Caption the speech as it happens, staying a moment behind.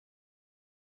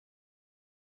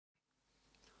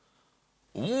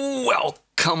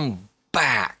Welcome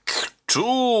back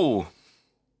to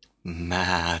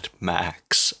Mad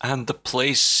Max and the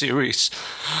Play series.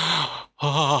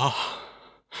 I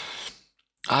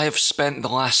have spent the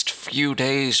last few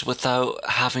days without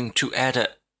having to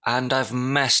edit, and I've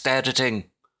missed editing.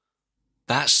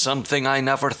 That's something I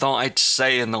never thought I'd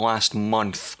say in the last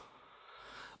month,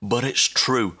 but it's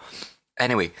true.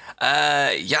 Anyway,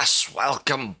 yes,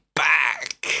 welcome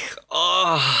back.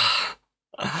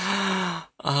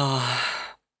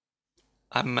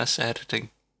 I miss editing.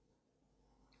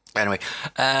 Anyway,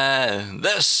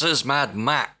 this is Mad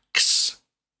Max,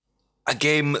 a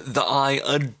game that I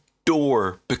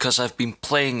adore because I've been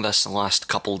playing this the last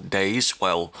couple days.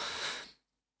 Well,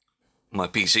 my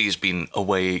PC's been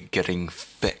away getting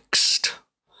fixed,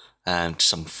 and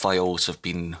some files have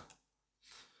been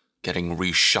getting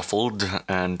reshuffled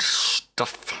and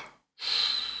stuff.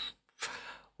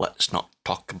 Let's not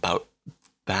talk about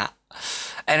that.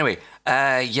 Anyway,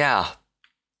 yeah.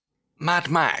 Mad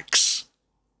Max.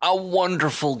 A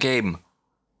wonderful game.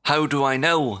 How do I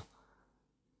know?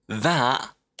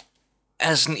 That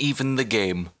isn't even the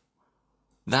game.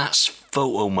 That's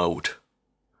photo mode.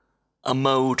 A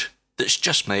mode that's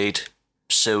just made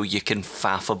so you can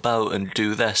faff about and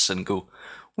do this and go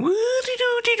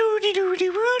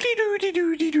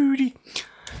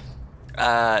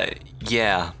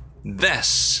yeah,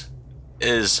 this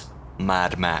is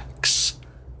Mad Max.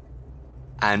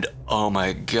 And oh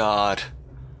my god.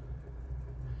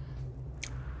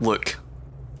 Look,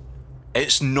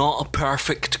 it's not a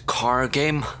perfect car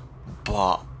game,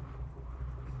 but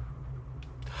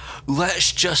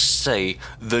let's just say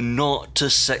the 0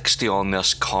 to 60 on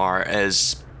this car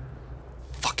is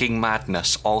fucking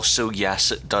madness. Also,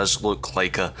 yes, it does look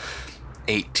like a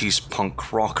 80s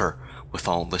punk rocker with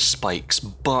all the spikes,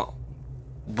 but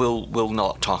we'll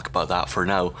not talk about that for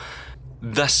now.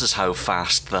 This is how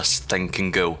fast this thing can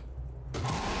go.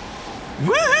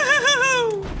 Woo!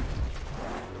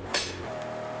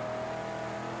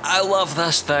 I love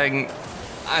this thing.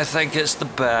 I think it's the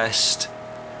best.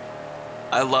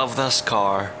 I love this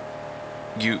car.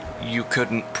 You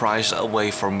couldn't prize it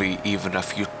away from me even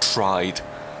if you tried.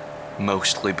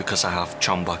 Mostly because I have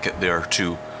Chum Bucket there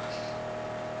to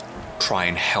try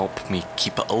and help me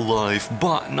keep it alive,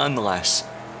 but nonetheless,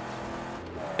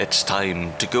 it's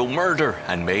time to go murder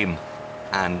and maim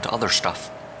and other stuff.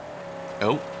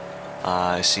 Oh,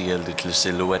 I see a little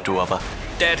silhouette of a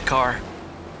dead car.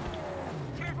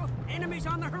 Careful, enemies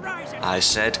on the horizon. I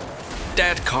said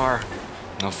dead car.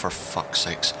 Oh, for fuck's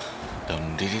sakes.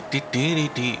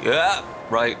 Yeah,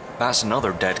 right, that's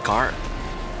another dead car.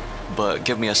 But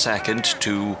give me a second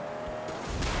to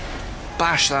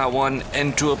bash that one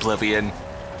into oblivion.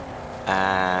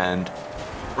 And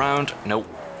round. Nope.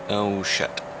 Oh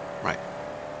shit. Right.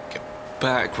 Get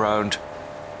back round.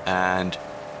 And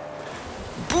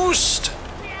boost!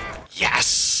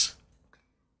 Yes!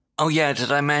 Oh yeah,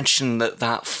 did I mention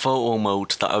that photo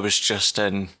mode that I was just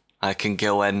in, I can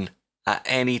go in at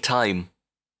any time?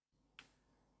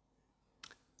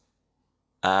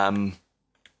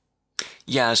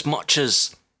 Yeah, as much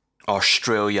as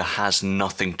Australia has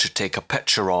nothing to take a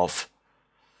picture of.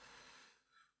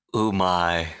 Oh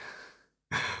my.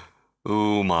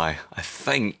 Oh my. I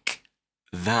think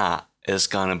that is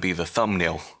gonna be the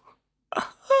thumbnail.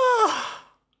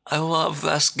 I love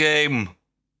this game.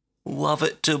 Love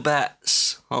it to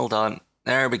bits. Hold on.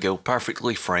 There we go.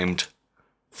 Perfectly framed.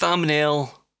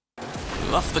 Thumbnail.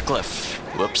 Off the cliff.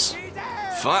 Whoops.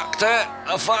 Fucked it.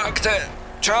 I fucked it.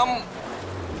 Chum.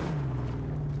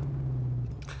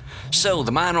 So,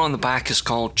 the man on the back is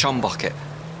called Chum Bucket.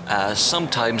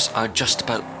 Sometimes I just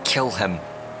about kill him.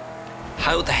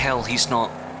 How the hell he's not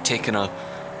taken a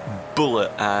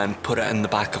bullet and put it in the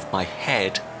back of my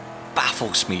head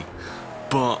baffles me.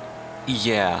 But,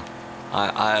 yeah,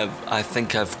 I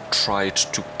think I've tried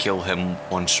to kill him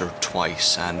once or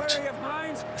twice, and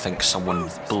I think someone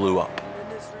blew up.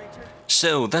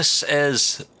 So, this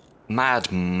is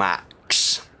Mad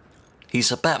Max. He's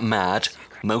a bit mad.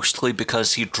 Mostly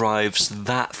because he drives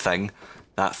that thing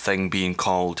being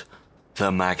called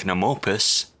the Magnum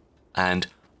Opus, and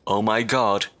oh my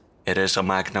god, it is a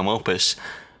Magnum Opus.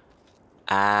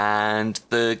 And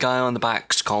the guy on the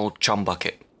back's called Chum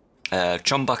Bucket.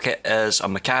 Chum Bucket is a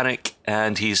mechanic,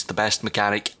 and he's the best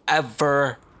mechanic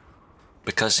ever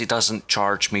because he doesn't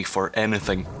charge me for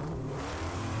anything,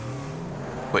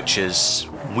 which is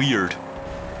weird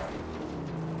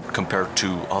compared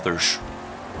to others.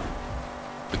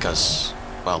 Because,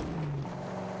 well,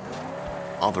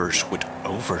 others would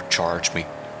overcharge me.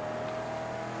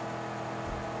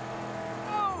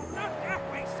 Oh, not that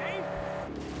way, Saint.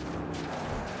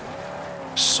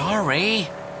 Sorry.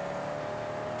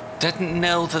 Didn't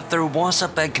know that there was a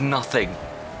big nothing,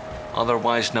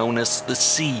 otherwise known as the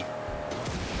sea.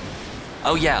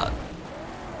 Oh yeah,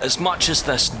 as much as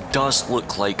this does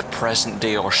look like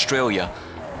present-day Australia,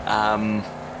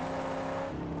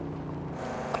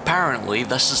 apparently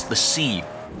this is the sea.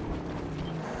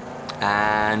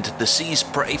 And the sea's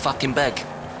pretty fucking big.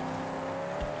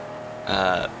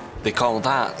 They call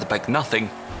that the big nothing,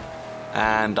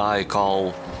 and I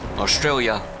call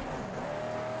Australia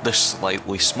the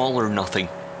slightly smaller nothing.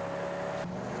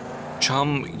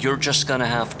 Chum, you're just gonna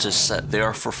have to sit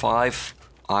there for 5.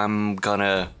 I'm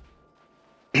gonna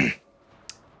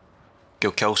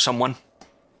go kill someone.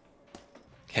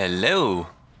 Hello,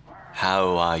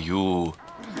 how are you?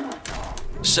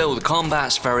 So the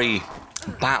combat's very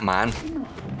Batman.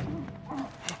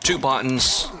 2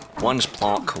 buttons, one's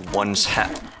block, one's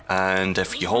hit, and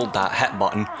if you hold that hit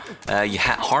button, you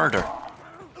hit harder.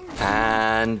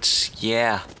 And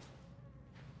yeah,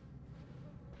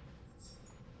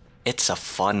 it's a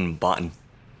fun button.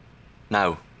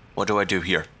 Now, what do I do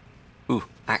here? Ooh,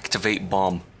 activate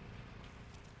bomb.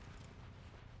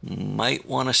 Might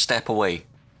want to step away.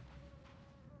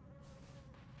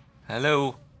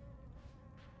 Hello?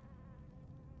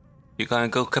 You gonna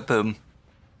go kaboom?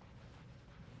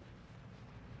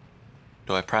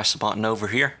 Do I press the button over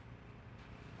here?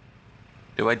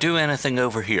 Do I do anything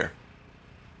over here?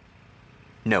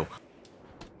 No.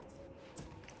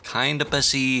 Kinda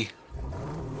busy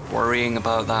worrying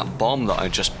about that bomb that I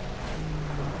just...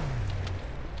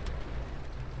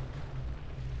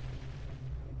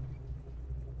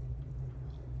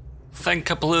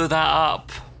 Think I blew that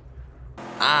up.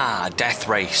 Ah, death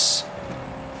race.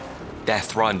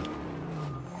 Death run.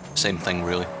 Same thing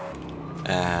really.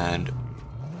 And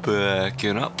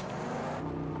backing up.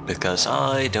 Because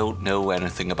I don't know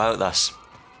anything about this.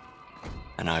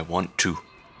 And I want to.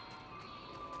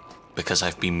 Because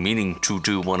I've been meaning to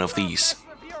do one of these.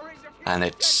 And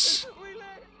it's...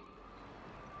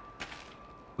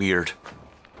 weird.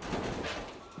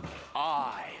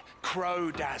 I,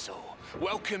 Crow Dazzle,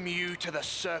 welcome you to the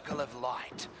Circle of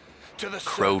Light. To the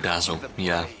Crow circle Dazzle, of the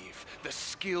yeah. brave, the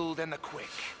skilled and the quick.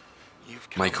 You've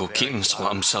come Michael very Keaton's far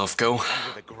let himself go.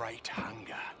 and with a great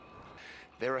hunger.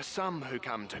 There are some who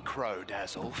come to Crow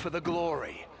Dazzle for the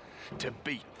glory, to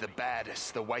beat the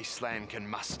baddest the wasteland can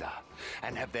muster,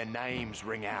 and have their names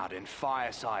ring out in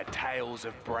fireside tales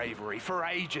of bravery for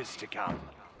ages to come.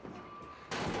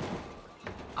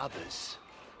 Others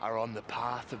are on the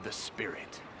path of the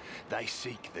spirit. They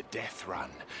seek the death run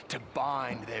to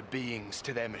bind their beings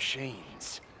to their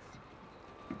machines.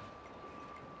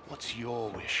 What's your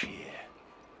wish here?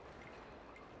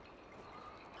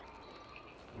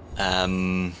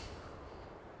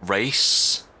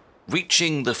 Race.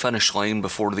 Reaching the finish line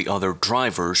before the other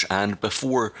drivers and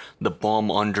before the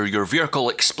bomb under your vehicle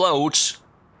explodes.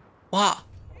 What?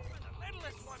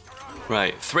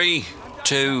 Right, 3,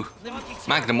 2,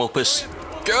 magnum opus,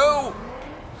 go!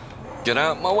 Get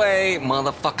out my way,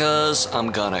 motherfuckers.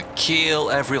 I'm gonna kill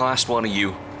every last one of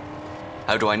you.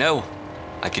 How do I know?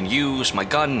 I can use my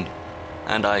gun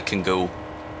and I can go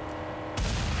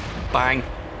bang.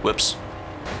 Whoops.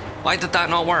 Why did that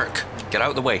not work? Get out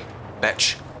of the way,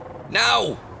 bitch.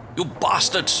 No! You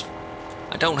bastards!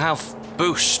 I don't have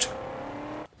boost.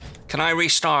 Can I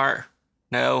restart?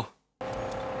 No.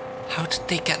 How did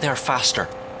they get there faster?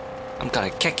 I'm gonna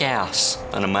kick ass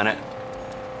in a minute.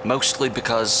 Mostly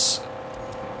because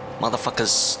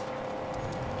motherfuckers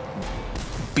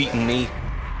beating me.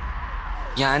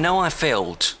 Yeah, I know I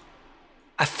failed.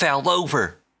 I fell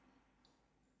over.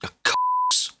 You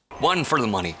c***s. 1 for the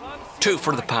money. 2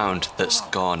 for the pound that's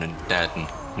gone and dead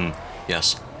and...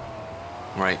 yes.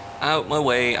 Right, out my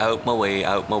way, out my way,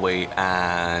 out my way,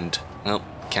 and... nope,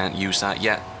 can't use that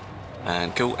yet.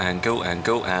 And go, and go, and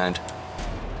go, and...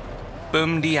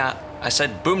 boom dia. I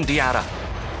said boom diada.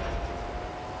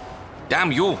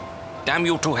 Damn you! Damn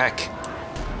you to heck.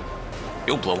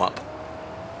 You'll blow up.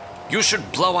 You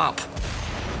should blow up.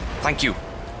 Thank you.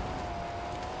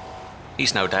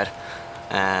 He's now dead.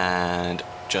 And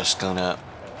just gonna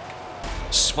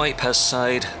swipe his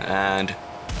side and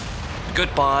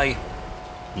goodbye,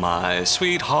 my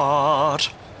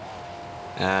sweetheart.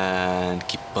 And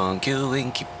keep on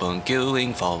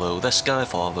going, follow this guy,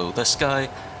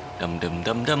 dum dum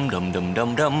dum dum dum dum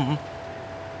dum dum.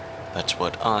 That's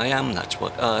what I am, that's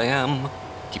what I am.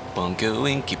 Keep on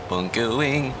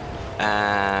going,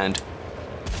 and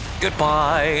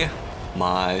goodbye,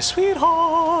 my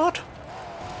sweetheart.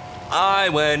 I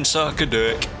went suck a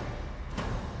dick.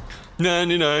 Na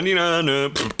na na na na.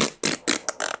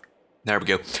 There we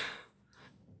go.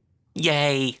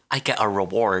 Yay, I get a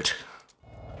reward.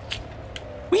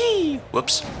 Whee!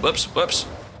 Whoops, whoops, whoops.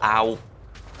 Ow.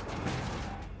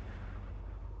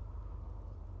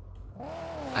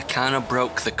 I kinda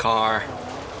broke the car.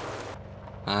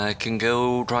 I can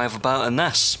go drive about in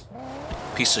this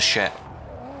piece of shit.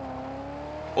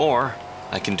 Or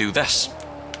I can do this.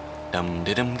 Dum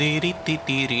de dum dee dee dee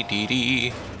dee dee dee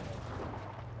dee.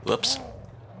 Whoops.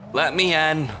 Let me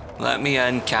in,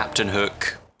 Captain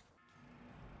Hook.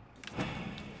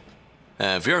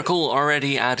 Vehicle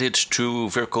already added to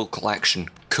vehicle collection.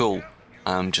 Cool.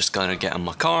 I'm just gonna get in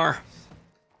my car.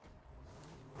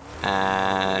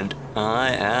 And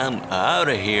I am out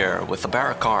of here with a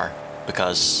better car.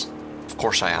 Because, of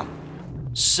course I am.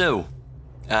 So,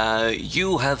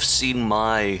 you have seen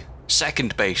my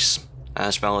second base,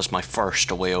 as well as my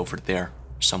first away over there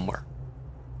somewhere.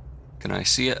 Can I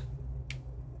see it?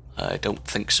 I don't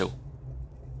think so.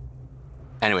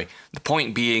 Anyway, the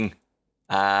point being,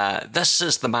 this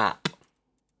is the map.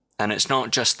 And it's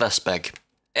not just this big.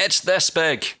 It's this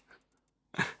big!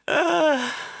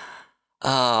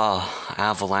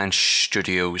 Avalanche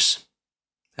Studios.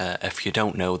 If you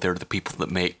don't know, they're the people that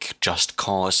make Just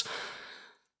Cause.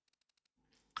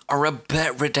 Are a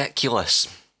bit ridiculous.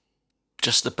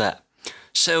 Just a bit.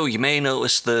 So you may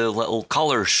notice the little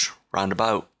colours round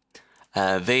about.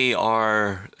 They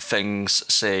are things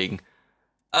saying,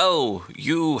 oh,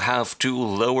 you have to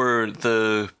lower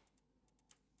the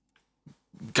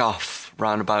guff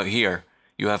round about here.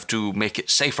 You have to make it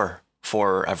safer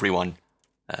for everyone.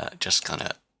 Just kind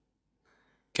of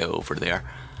go over there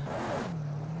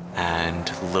and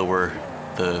lower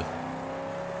the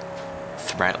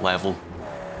threat level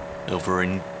over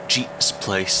in Jeet's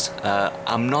place.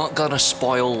 I'm not gonna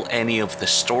spoil any of the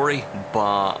story,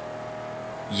 but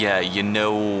yeah, you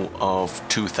know of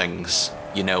two things.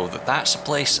 You know that that's a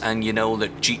place, and you know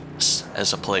that Jeet's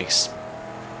is a place.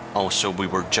 Also, we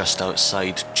were just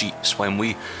outside Jeet's when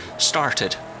we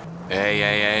started.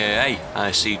 Hey,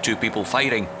 I see two people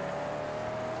fighting.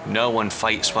 No one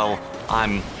fights while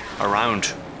I'm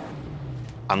around.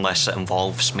 Unless it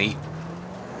involves me.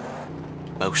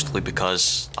 Mostly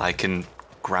because I can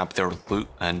grab their loot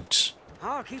and...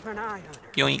 I'll keep an eye on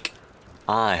her. Yoink.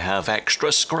 I have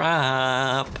extra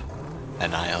scrap.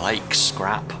 And I like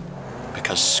scrap.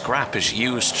 Because scrap is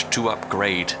used to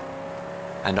upgrade.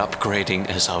 And upgrading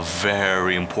is a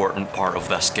very important part of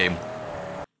this game.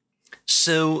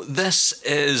 So this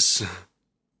is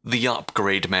the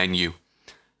upgrade menu.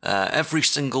 Every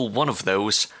single one of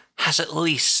those has at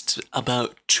least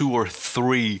about 2 or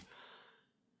 3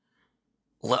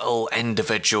 little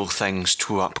individual things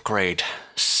to upgrade.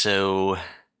 So,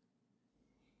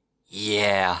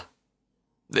 yeah.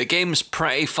 The game's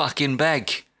pretty fucking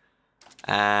big.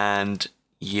 And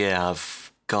yeah,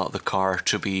 I've got the car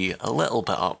to be a little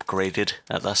bit upgraded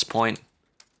at this point.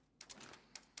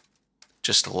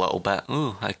 Just a little bit.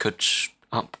 Ooh, I could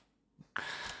up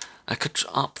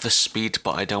the speed,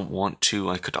 but I don't want to.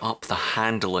 I could up the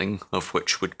handling, of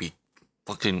which would be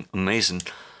fucking amazing.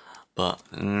 But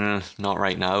not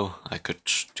right now. I could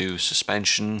do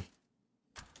suspension.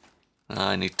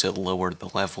 I need to lower the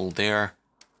level there.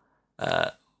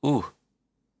 Ooh,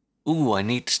 I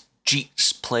need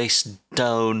Jeet's place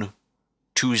down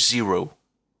to 0.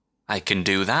 I can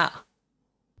do that.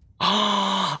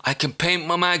 I can paint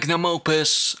my magnum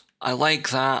opus. I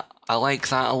like that. I like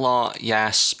that a lot.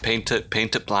 Yes, paint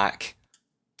it black.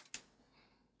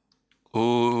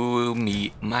 Ooh,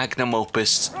 me magnum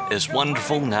opus is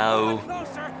wonderful now.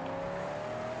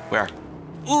 Where?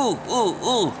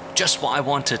 Ooh, just what I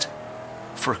wanted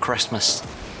for Christmas.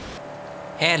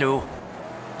 Hello,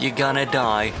 you gonna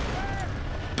die.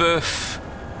 Boof,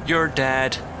 you're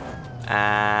dead.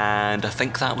 And I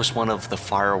think that was one of the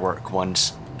firework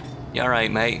ones. You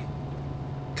alright, mate?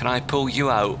 Can I pull you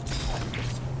out?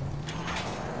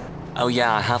 Oh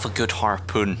yeah, I have a good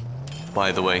harpoon,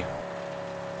 by the way.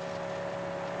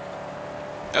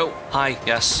 Oh, hi,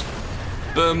 yes.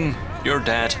 Boom, you're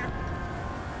dead.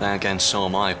 Then again, so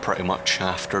am I, pretty much,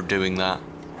 after doing that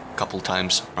a couple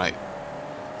times. Right.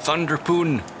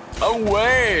 Thunderpoon,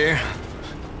 away!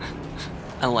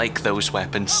 I like those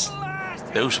weapons.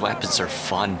 Those weapons are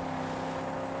fun.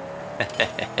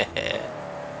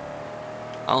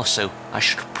 Also, I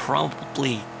should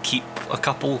probably keep a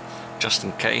couple, just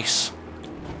in case.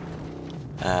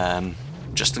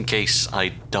 Just in case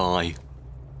I die.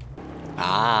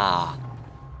 Ah,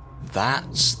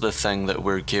 that's the thing that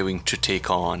we're going to take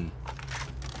on.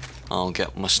 I'll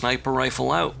get my sniper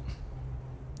rifle out.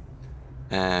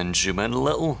 And zoom in a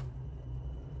little.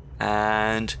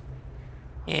 And...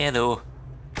 hello.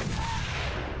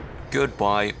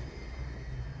 Goodbye,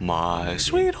 my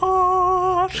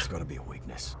sweetheart. There's gotta be a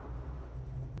weakness.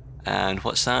 And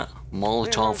what's that?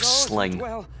 Molotov There are those who sling.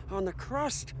 dwell on the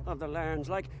crust of the lands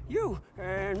like you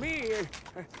and me.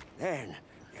 Then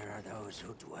there are those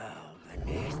who dwell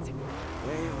beneath.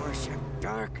 They worship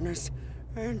darkness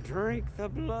and drink the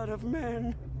blood of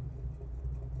men.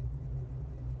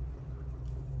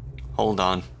 Hold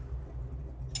on.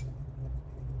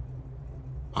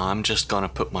 I'm just gonna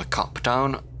put my cup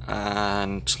down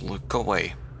and look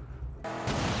away.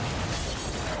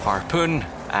 Harpoon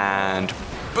and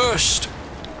boost!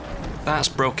 That's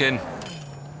broken.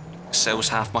 Sells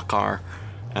half my car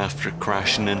after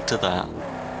crashing into that.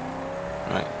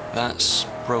 Right, that's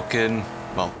broken.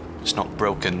 Well, it's not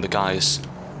broken, the guy's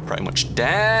pretty much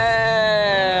dead.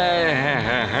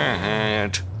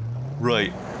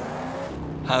 Right.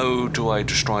 How do I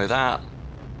destroy that?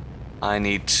 I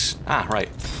need... Ah, right.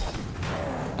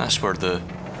 That's where the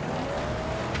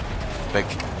big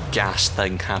gas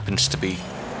thing happens to be.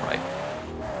 Right.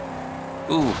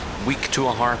 Ooh, weak to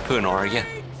a harpoon, are you?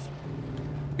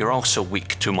 You're also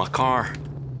weak to my car.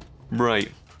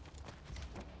 Right.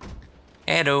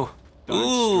 Edo.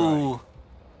 Ooh.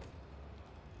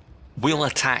 We'll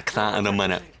attack that in a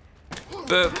minute.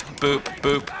 Boop, boop,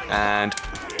 boop, and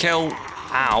kill.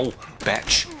 Ow,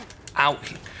 bitch. Ow.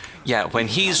 Yeah, when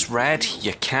he's red,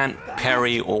 you can't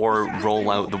parry or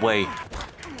roll out the way.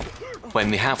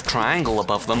 When they have triangle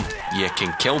above them, you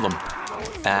can kill them.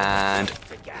 And...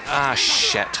 Ah,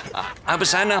 shit. I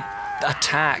was in a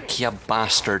attack, you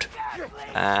bastard.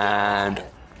 And...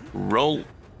 roll.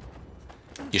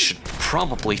 You should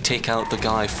probably take out the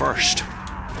guy first.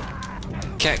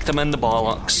 Kicked him in the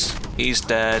bollocks. He's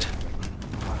dead.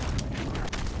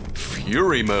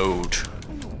 Fury mode.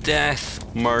 Death,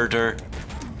 murder,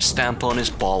 stamp on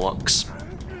his bollocks.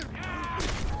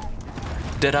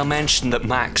 Did I mention that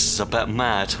Max is a bit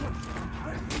mad?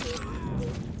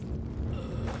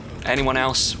 Anyone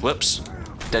else? Whoops.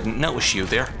 Didn't notice you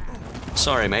there.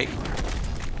 Sorry, mate.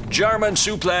 German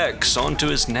suplex onto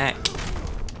his neck.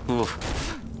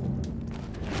 Oof.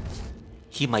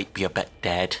 He might be a bit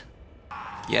dead.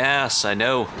 Yes, I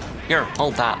know. Here,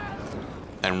 hold that.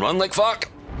 And run like fuck.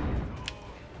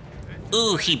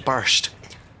 Ooh, he burst.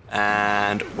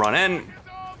 And run in.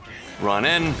 Run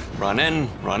in, run in,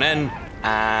 run in.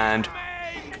 And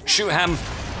shoot him.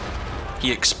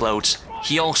 He explodes.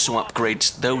 He also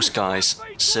upgrades those guys.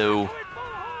 So,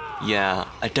 yeah,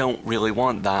 I don't really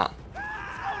want that,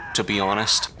 to be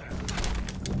honest.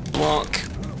 Block.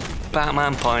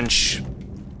 Batman punch.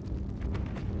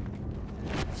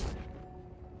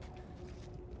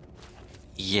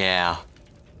 Yeah.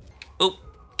 Oh,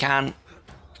 can.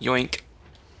 Yoink.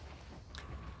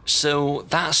 So,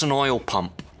 that's an oil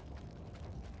pump.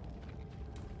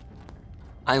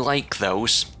 I like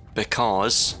those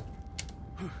because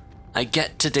I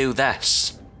get to do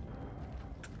this.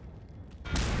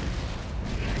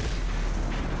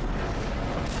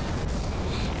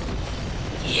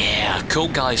 Yeah, cool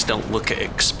guys don't look at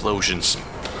explosions.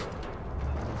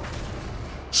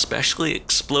 Especially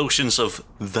explosions of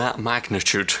that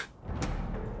magnitude.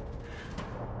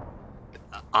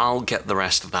 I'll get the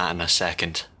rest of that in a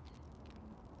second.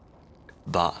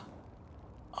 But,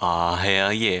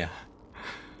 hell yeah.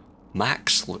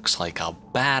 Max looks like a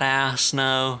badass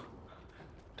now.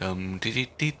 Dum dee dee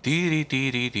dee dee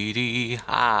dee dee dee dee.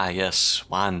 Ah, yes,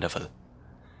 wonderful.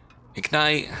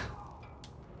 Ignite.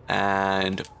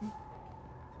 And...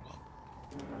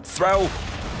 throw.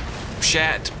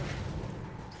 Shit.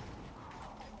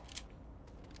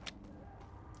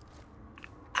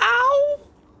 Ow!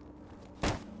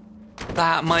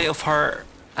 That might have hurt.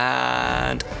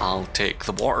 And I'll take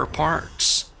the water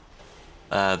parts.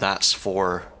 That's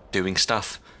for doing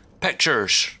stuff.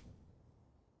 Pictures.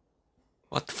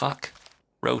 What the fuck?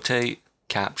 Rotate.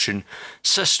 Caption.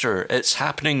 Sister, it's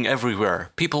happening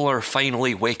everywhere. People are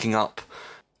finally waking up.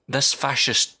 This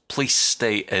fascist police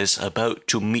state is about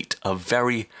to meet a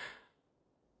very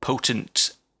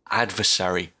potent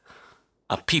adversary.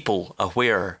 A people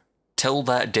aware. Till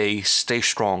that day, stay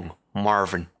strong.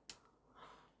 Marvin.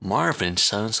 Marvin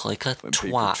sounds like a When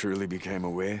people twat. truly became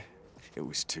aware, it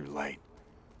was too late.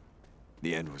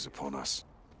 The end was upon us.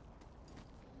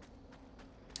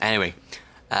 Anyway,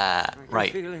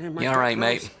 right. You alright,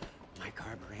 mate? My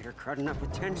carburetor cutting up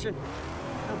with tension.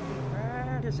 Something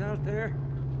bad is out there.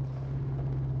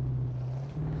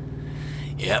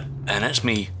 Yep, and it's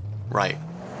me. Right.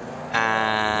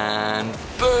 And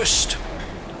boost!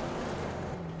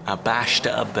 I bashed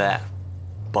it a bit,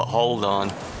 but hold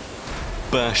on.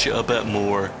 Bash it a bit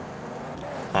more.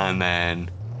 And then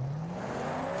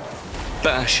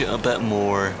bash it a bit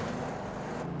more.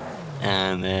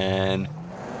 And then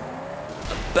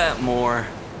a bit more.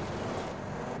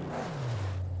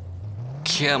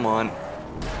 Come on.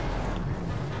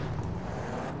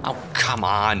 Oh, come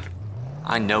on.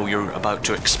 I know you're about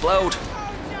to explode.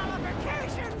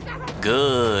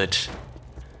 Good.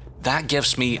 That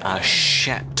gives me a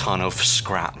shit ton of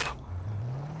scrap.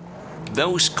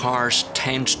 Those cars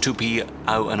tend to be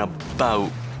out and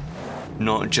about,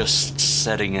 not just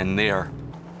sitting in there.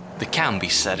 They can be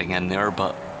sitting in there,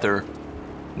 but they're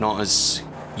not as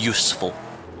useful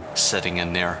sitting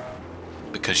in there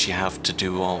because you have to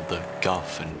do all the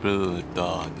guff and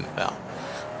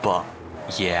but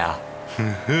yeah.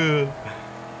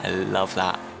 I love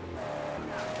that.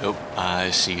 Oh,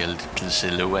 I see a little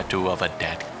silhouette of a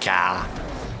dead car.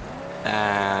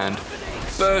 And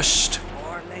burst,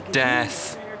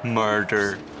 death,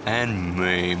 murder, and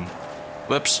maim.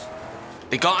 Whoops.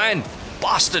 They got in!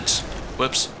 Bastards!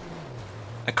 Whoops.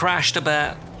 I crashed a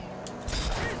bit.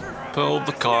 Pulled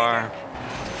the car.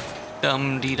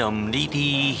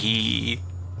 Dum-dee-dum-dee-dee-hee.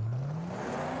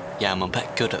 Yeah, I'm a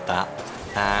bit good at that.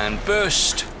 And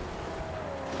burst.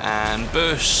 And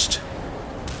burst.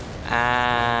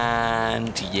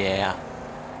 And yeah.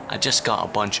 I just got a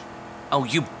bunch. Oh,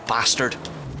 you bastard.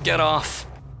 Get off.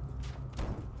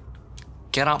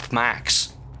 Get up,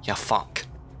 Max. You fuck.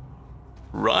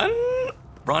 Run.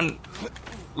 Run.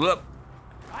 Whoop.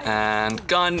 And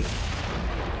gun.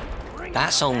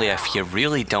 That's only if you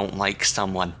really don't like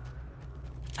someone.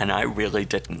 And I really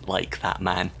didn't like that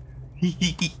man.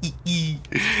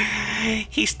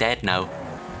 He's dead now.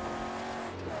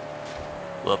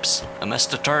 Whoops, I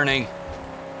missed a turning.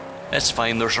 It's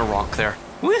fine, there's a rock there.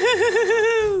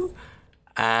 Woohoo!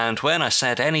 And when I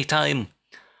said anytime,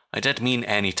 I did mean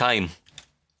anytime.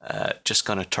 Just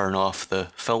gonna turn off the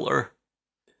filter.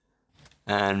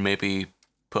 And maybe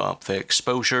put up the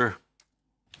exposure.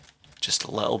 Just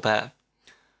a little bit.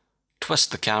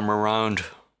 Twist the camera around.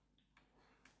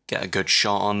 Get a good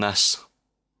shot on this.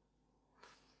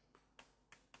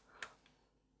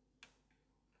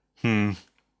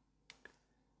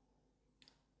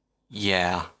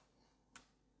 Yeah.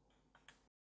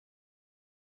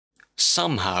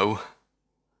 Somehow,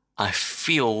 I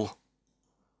feel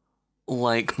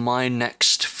like my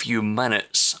next few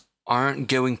minutes aren't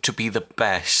going to be the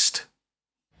best.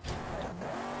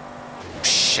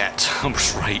 Shit, I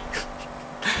was right.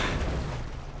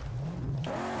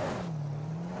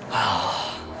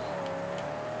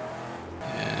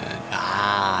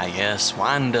 Yes,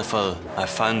 wonderful. I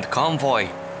found the convoy.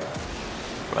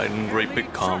 Riding great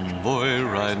big convoy,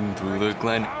 riding through the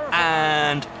glen.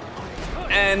 And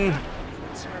in.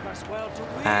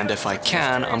 And if I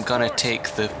can, I'm gonna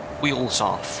take the wheels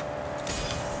off.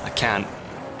 I can't.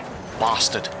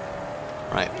 Bastard.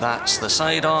 Right, that's the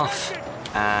side off.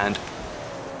 And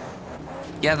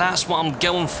yeah, that's what I'm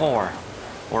going for.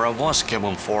 Or I was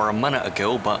going for a minute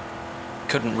ago, but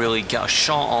couldn't really get a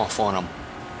shot off on him.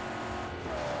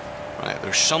 Right,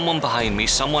 there's someone behind me,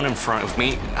 someone in front of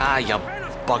me. Ah, you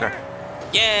bugger.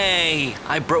 Yay!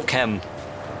 I broke him.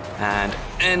 And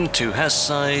into his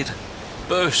side.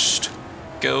 Boost.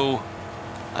 Go.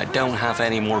 I don't have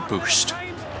any more boost.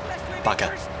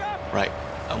 Bugger. Right,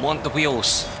 I want the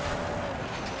wheels.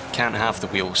 Can't have the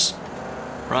wheels.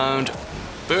 Round.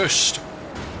 Boost.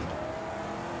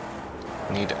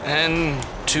 Need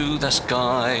into this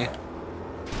guy.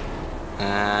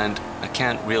 And I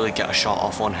can't really get a shot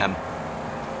off on him.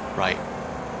 Right.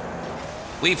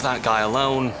 Leave that guy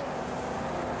alone.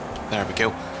 There we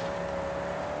go.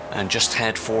 And just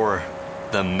head for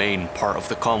the main part of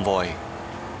the convoy.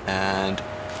 And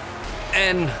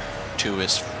in to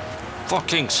his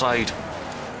fucking side.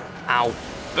 Ow.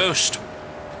 Boost.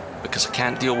 Because I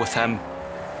can't deal with him.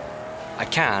 I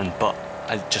can, but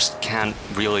I just can't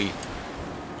really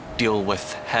deal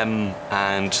with him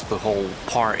and the whole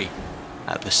party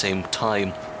at the same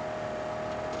time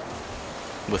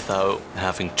without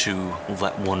having to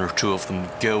let one or two of them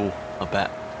go a bit.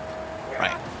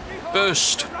 Right.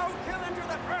 Boost.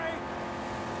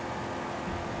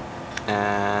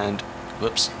 And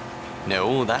whoops.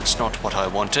 No, that's not what I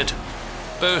wanted.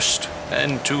 Boost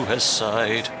into his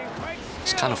side.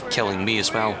 It's kind of killing me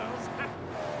as well.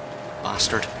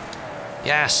 Bastard.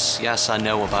 Yes, yes, I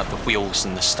know about the wheels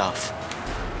and the stuff.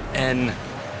 In.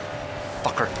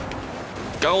 Fucker.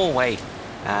 Go away.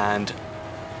 And.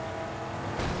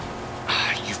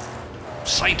 You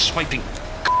side-swiping.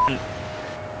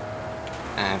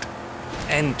 And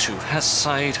into his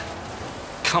side.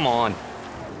 Come on.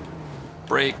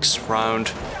 Brakes,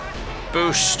 round.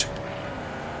 Boost.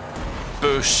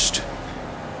 Boost.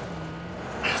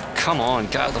 Come on,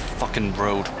 get out of the fucking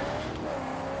road.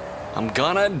 I'm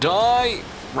gonna die.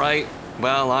 Right,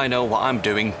 well, I know what I'm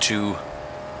doing to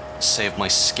save my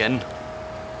skin.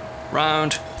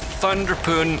 round,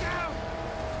 Thunderpoon.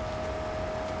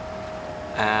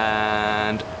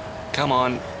 And come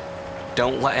on,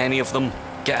 don't let any of them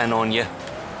get in on you.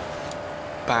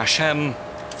 Bash him,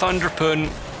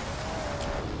 Thunderpoon.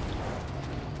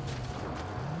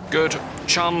 Good.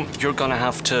 Chum, you're gonna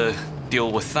have to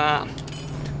deal with that.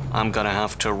 I'm gonna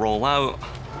have to roll out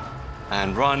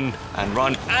and run and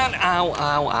run and ow,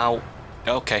 ow, ow.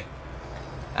 Okay.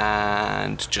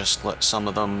 And just let some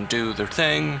of them do their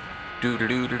thing. Do do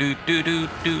do do do do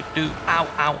do do. Ow,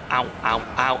 ow, ow, ow,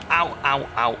 ow, ow, ow,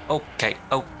 ow. Okay,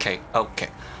 okay, okay.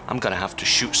 I'm gonna have to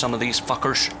shoot some of these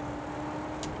fuckers.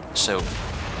 So,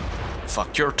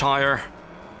 fuck your tire.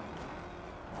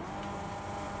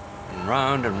 And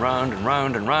round and round and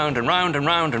round and round and round and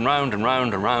round and round and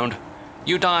round and round.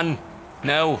 You done?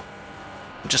 No.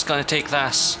 I'm just gonna take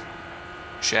this.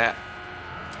 Shit.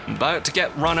 I'm about to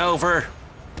get run over.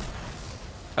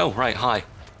 Oh, right, hi.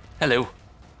 Hello.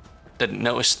 Didn't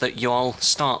notice that you all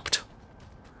stopped.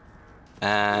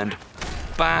 And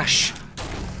bash.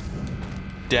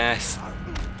 Death.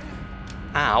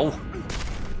 Ow.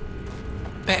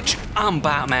 Bitch, I'm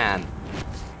Batman.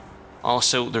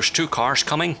 Also, there's 2 cars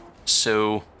coming,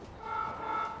 so...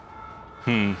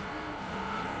 You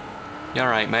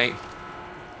alright, mate?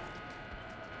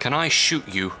 Can I shoot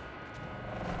you?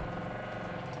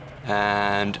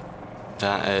 And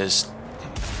that is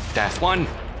death 1.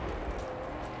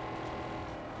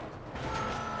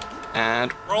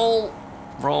 And roll,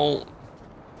 roll.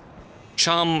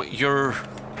 Chum, you're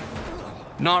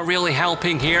not really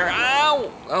helping here. Ow!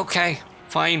 Okay,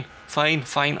 fine, fine,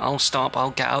 fine. I'll stop.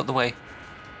 I'll get out of the way.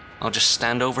 I'll just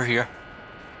stand over here,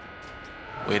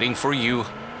 waiting for you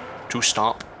to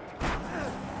stop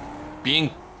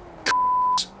being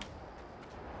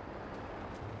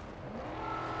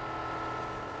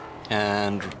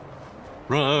and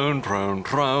round,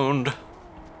 round, round.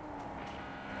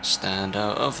 Stand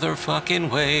out of their fucking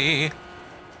way.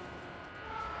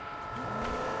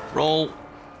 Roll.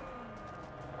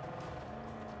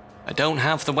 I don't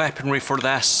have the weaponry for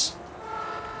this.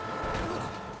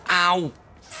 Ow!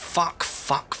 Fuck,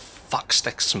 fuck, fuck,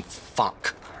 sticks and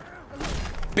fuck.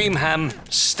 Beam him,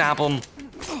 stab him.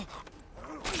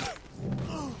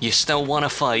 You still wanna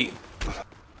fight?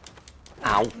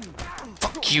 Ow.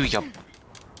 Fuck you, you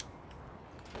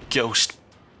ghost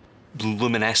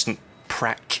luminescent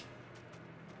prick.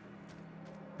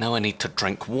 Now I need to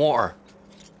drink water.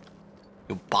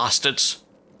 You bastards.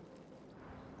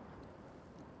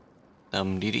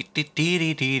 Oh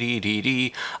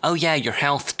yeah, your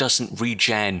health doesn't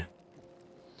regen.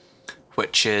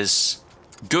 Which is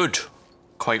good,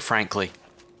 quite frankly.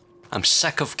 I'm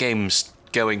sick of games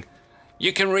going,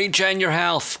 you can regen your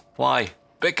health. Why?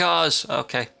 Because,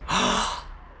 okay.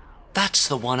 That's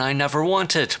the one I never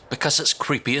wanted, because it's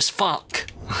creepy as fuck.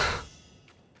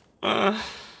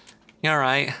 You're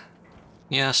right.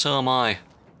 Yeah, so am I.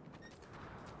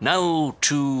 Now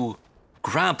to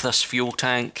grab this fuel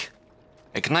tank,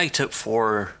 ignite it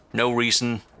for no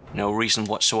reason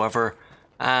whatsoever,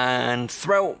 and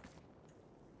throw.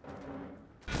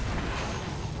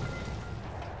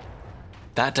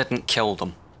 That didn't kill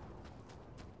them.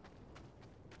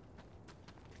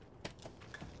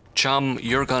 Chum,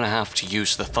 you're gonna have to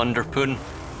use the Thunderpoon.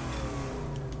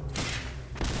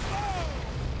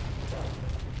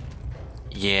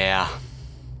 Yeah.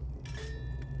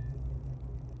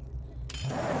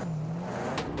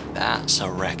 That's a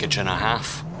wreckage and a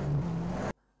half.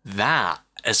 That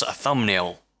is a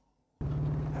thumbnail.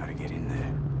 How to get in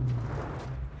there?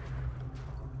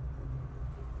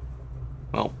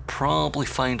 Well, probably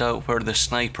find out where the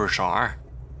snipers are.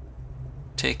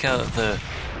 Take out the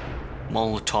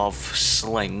Molotov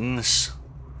slings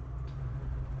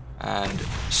and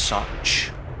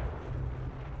such.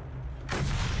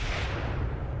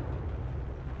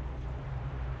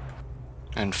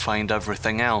 And find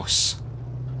everything else.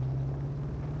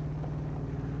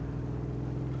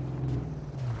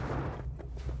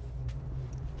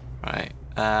 Right,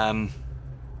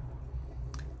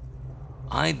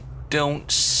 I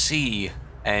don't see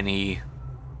any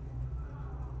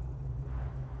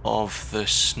of the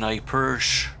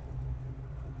snipers.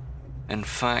 In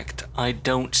fact, I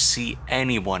don't see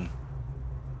anyone.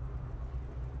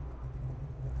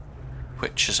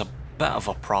 Which is a bit of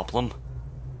a problem,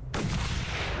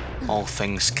 all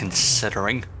things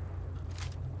considering.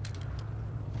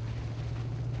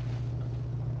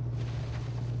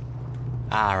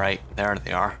 Ah, right, there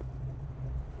they are.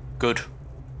 Good.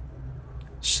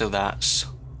 So that's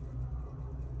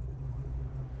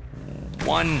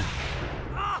 1,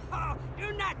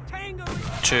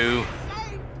 2,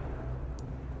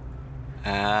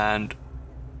 and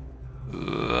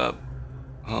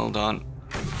Hold on.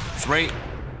 3.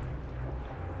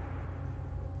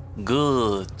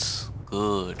 Good.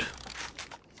 Good.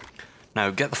 Now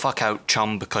get the fuck out,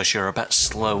 chum, because you're a bit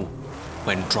slow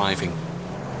when driving.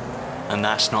 And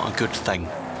that's not a good thing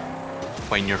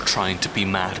when you're trying to be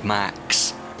Mad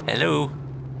Max. Hello?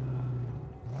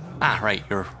 Ah, right,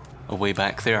 you're way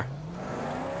back there.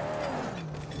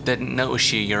 Didn't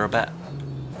notice you, you're a bit...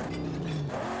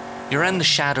 You're in the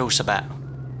shadows a bit.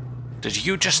 Did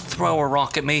you just throw a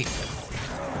rock at me?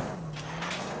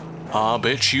 I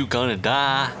bet you gonna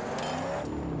die.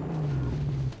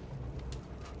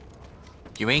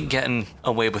 You ain't getting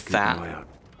away with that.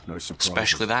 No surprise.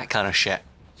 Especially that kind of shit.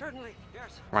 Certainly,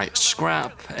 yes. Right,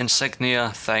 scrap, insignia,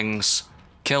 things.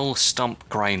 Kill, stump,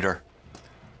 grinder.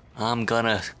 I'm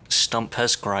gonna stump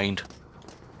his grind.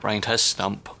 Grind his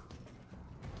stump.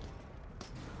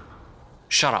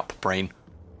 Shut up, brain.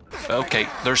 Okay,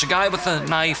 there's a guy with a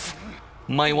knife.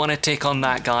 Might want to take on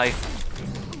that guy.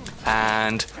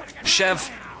 And Chev,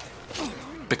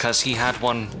 because he had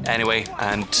one anyway,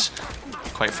 and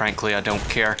quite frankly, I don't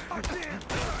care.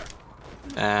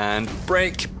 And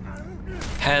break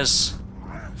his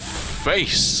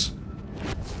face.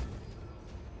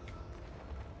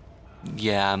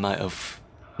 Yeah, I might have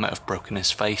broken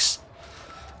his face.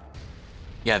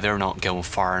 Yeah, they're not going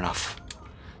far enough.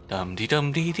 Dum dee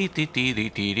dum dee dee dee dee dee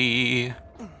dee dee.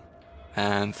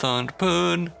 And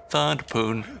Thunderpoon,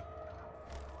 Thunderpoon.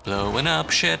 Blowing up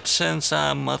shit since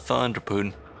I'm a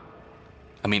Thunderpoon.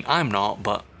 I mean, I'm not,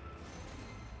 but...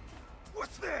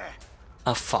 What's there?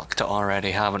 I fucked it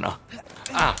already, haven't I?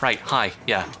 Ah, right, hi.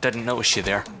 Yeah, didn't notice you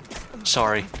there.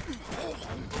 Sorry.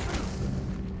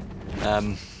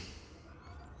 I'll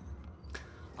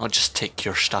just take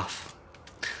your stuff.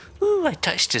 Ooh, I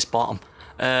touched his bottom.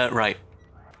 Right.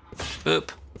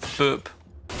 Boop, boop,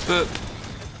 boop.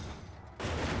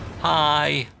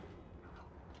 Hi.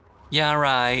 Yeah,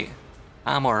 right.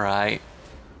 I'm alright.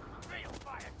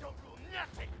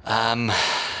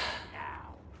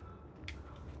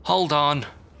 Hold on.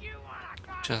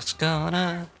 Just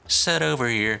gonna sit over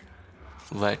here.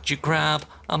 Let you grab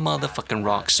a motherfucking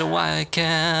rock so I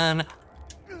can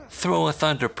throw a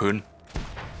Thunderpoon.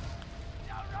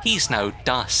 He's now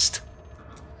dust.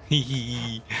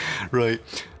 Right.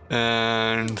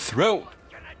 And throw.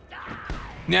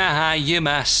 Nah, you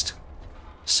missed.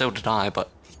 So did I, but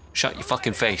shut your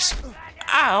fucking face.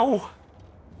 Ow!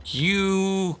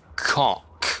 You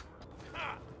cock.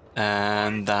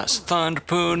 And that's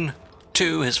Thunderpoon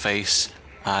to his face.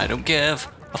 I don't give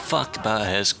a fuck about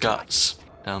his guts.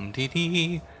 Dum dee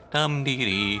dee, dum dee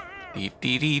dee, dee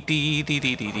dee dee dee dee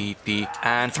dee dee dee dee.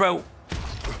 And throw.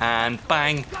 And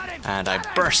bang. And I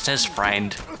burst his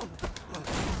friend.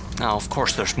 Oh, of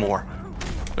course there's more.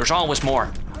 There's always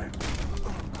more.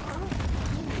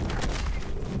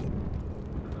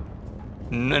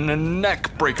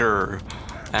 Neck breaker.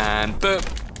 And boop.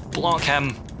 Block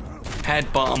him.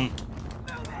 Headbutt him.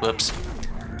 Whoops.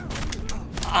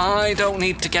 I don't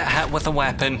need to get hit with a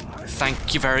weapon.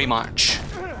 Thank you very much.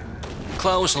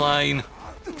 Clothesline.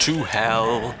 To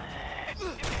hell.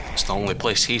 It's the only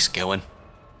place he's going.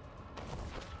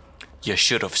 You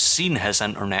should have seen his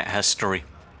internet history.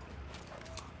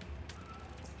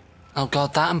 Oh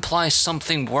god, that implies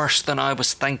something worse than I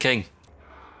was thinking.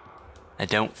 I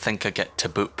don't think I get to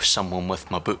boop someone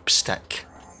with my boop stick.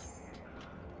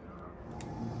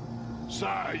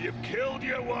 So, you've killed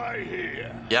your way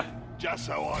here? Yep. Just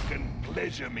so I can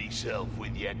pleasure myself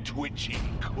with your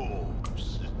twitching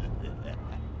corpse.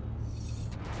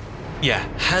 Yeah,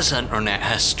 his internet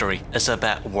history is a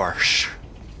bit worse.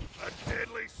 A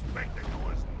deadly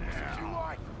spectacle is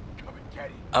now. Come and get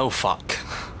him. Oh fuck.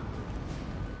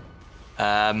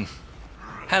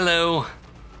 Hello.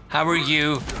 How are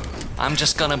you? I'm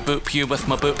just gonna boop you with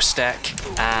my boop stick.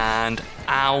 And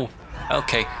ow.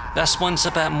 Okay, this one's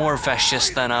a bit more vicious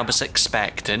than I was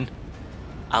expecting.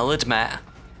 I'll admit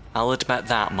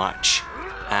that much.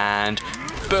 And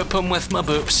boop him with my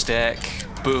boop stick.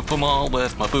 Boop them all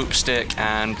with my boop stick.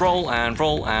 And roll and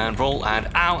roll and roll and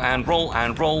ow and roll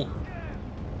and roll.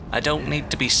 I don't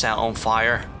need to be set on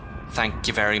fire. Thank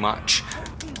you very much.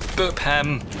 Boop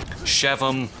him. Shove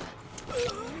him.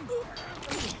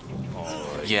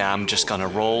 Yeah, I'm just gonna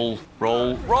roll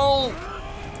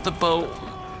the boat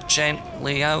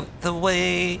gently out the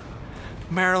way.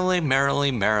 Merrily,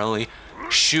 merrily, merrily.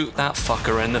 Shoot that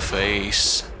fucker in the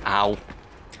face. Ow.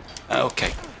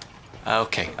 Okay.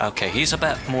 He's a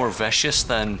bit more vicious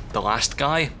than the last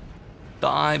guy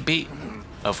that I beat,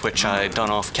 of which I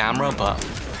done off camera, but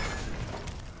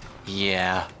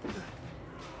yeah.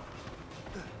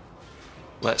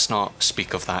 Let's not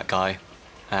speak of that guy.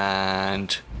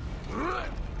 And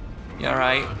You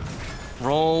alright?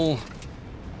 Roll.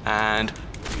 And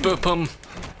boop him.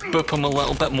 Boop him a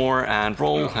little bit more. And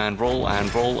roll, and roll,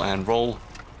 and roll, and roll.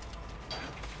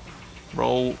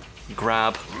 Roll.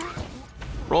 Grab.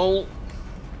 Roll.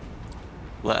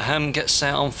 Let him get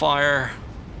set on fire.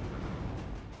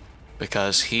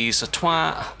 Because he's a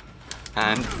twat.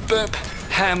 And boop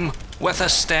him with a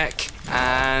stick.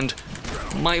 And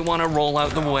might want to roll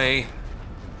out the way.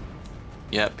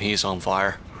 Yep, he's on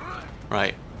fire.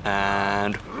 Right.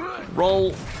 And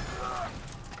roll.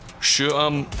 Shoot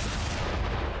him.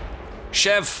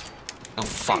 Shiv. Oh,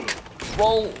 fuck.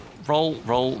 Roll. Roll.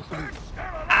 Roll.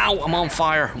 Ow, I'm on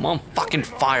fire. I'm on fucking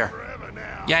fire.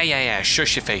 Yeah.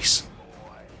 Shush your face.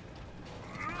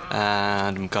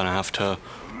 And I'm gonna have to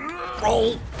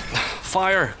roll.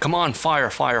 Fire. Come on.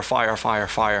 Fire.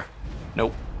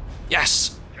 Nope.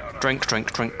 Yes. Drink.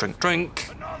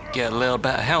 Get a little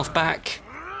bit of health back.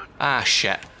 Ah,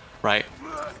 shit. Right.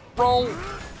 Roll.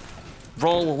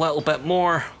 Roll a little bit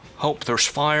more. Hope there's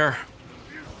fire.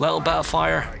 Little bit of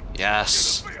fire.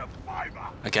 Yes.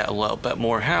 I get a little bit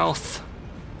more health.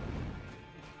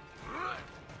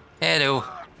 Hello.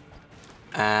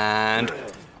 And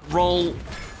roll.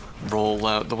 Roll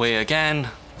out the way again.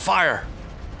 Fire.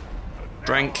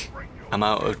 Drink. I'm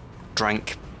out of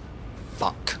drink.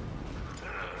 Fuck.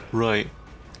 Right.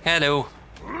 Hello.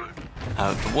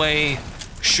 Out the way.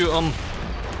 Shoot him.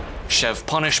 Shiv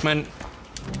punishment.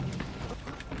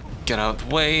 Get out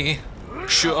the way.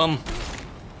 Shoot him.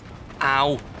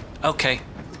 Ow. Okay.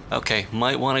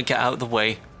 Might want to get out of the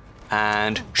way.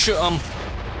 And shoot him.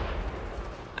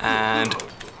 And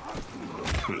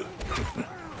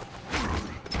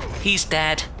he's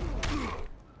dead.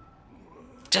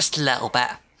 Just a little bit.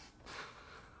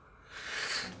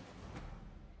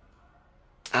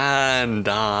 And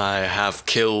I have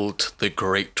killed the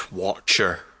Great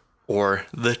Watcher, or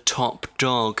the top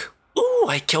dog. Ooh,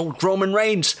 I killed Roman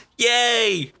Reigns.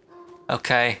 Yay!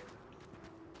 Okay.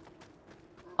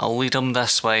 I'll lead him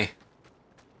this way.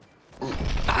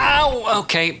 Ow!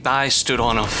 Okay, I stood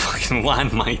on a fucking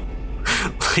landmine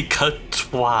like a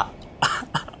twat.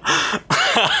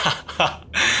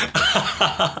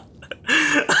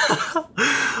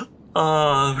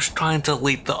 I was trying to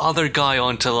lead the other guy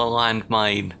onto the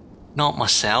landmine, not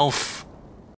myself.